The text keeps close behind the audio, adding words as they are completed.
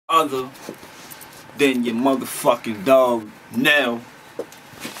other than your motherfucking dog, Nell.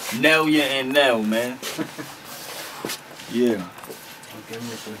 Phinelia and Nell, man. Yeah. Okay, I'm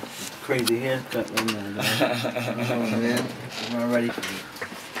with a crazy haircut right now, man. I'm ready for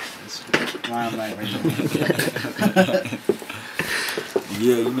it. Limelight right now.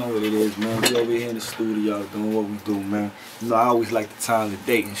 Yeah, you know what it is, man. We over here in the studio doing what we do, man. You know, I always like the time of the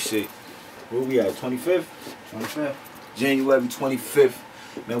date and shit. Where we at, 25th? 25th. January 25th.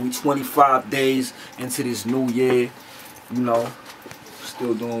 Man, we 25 days into this new year. You know,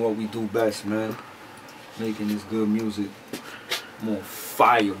 still doing what we do best, man. Making this good music. I'm on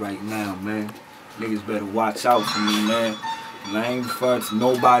fire right now, man. Niggas better watch out for me, man. And I ain't referring to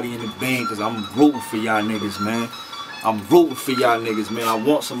nobody in the band, cause I'm rooting for y'all niggas, man. I'm rooting for y'all niggas, man. I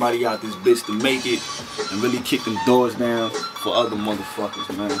want somebody out this bitch to make it and really kick them doors down for other motherfuckers,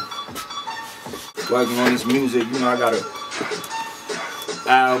 man. Working on this music, you know, I got a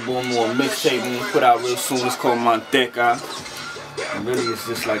album or a mixtape I'm gonna put out real soon. It's called Manteca. And really it's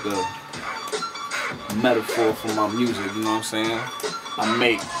just like a metaphor for my music, you know what I'm saying? I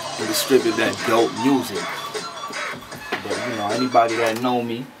make and distribute that dope music. But you know, anybody that know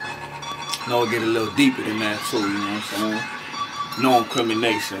me, know it get a little deeper than that too, you know what I'm saying? No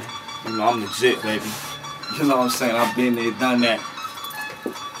incrimination. You know, I'm legit, baby. You know what I'm saying? I've been there, done that.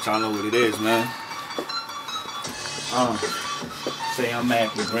 Y'all know what it is, man. Say I'm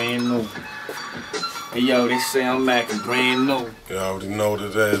acting brand new. Hey yo, they say I'm acting brand new. You already know what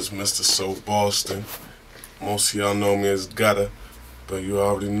it is, Mr.SoBoston. Most of y'all know me as Gutta, but you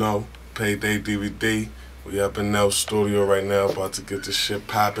already know. Payday DVD. We up in Nell's studio right now, about to get this shit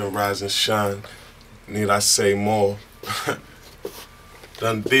poppin', rise and shine. Need I say more?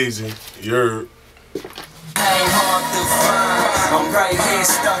 Done Deezy, you're. Ain't hard to find. I'm right here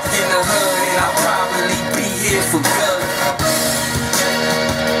stuck in the hood, and I'll probably be here for good.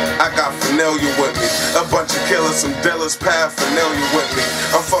 I got Phinelia with me. A bunch of killers, some dealers, Phinelia with me.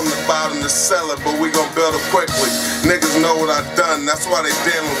 I'm from the bottom, the cellar, but we gon' build it quickly. Niggas know what I done, that's why they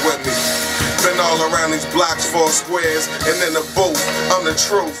dealing with me. Been all around these blocks, 4 squares, and in the booth, I'm the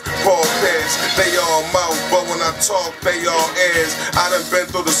truth. Paul Pierce, they all mouth, but when I talk, they all ears. I done been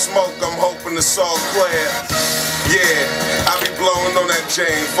through the smoke, I'm hoping it's all clear. Yeah, I be blowing on that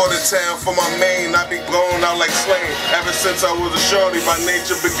chain. For the town, for my main, I be blowing out like Slain. Ever since I was a shorty, by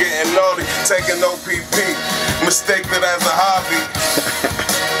nature been getting naughty. Taking OPP, mistake that as a hobby.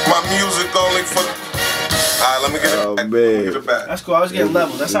 My music only for... Alright, let me get it back. Man. Get it back. That's cool. I was getting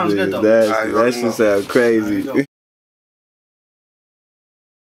levels. That sounds good though. That shit sounds crazy.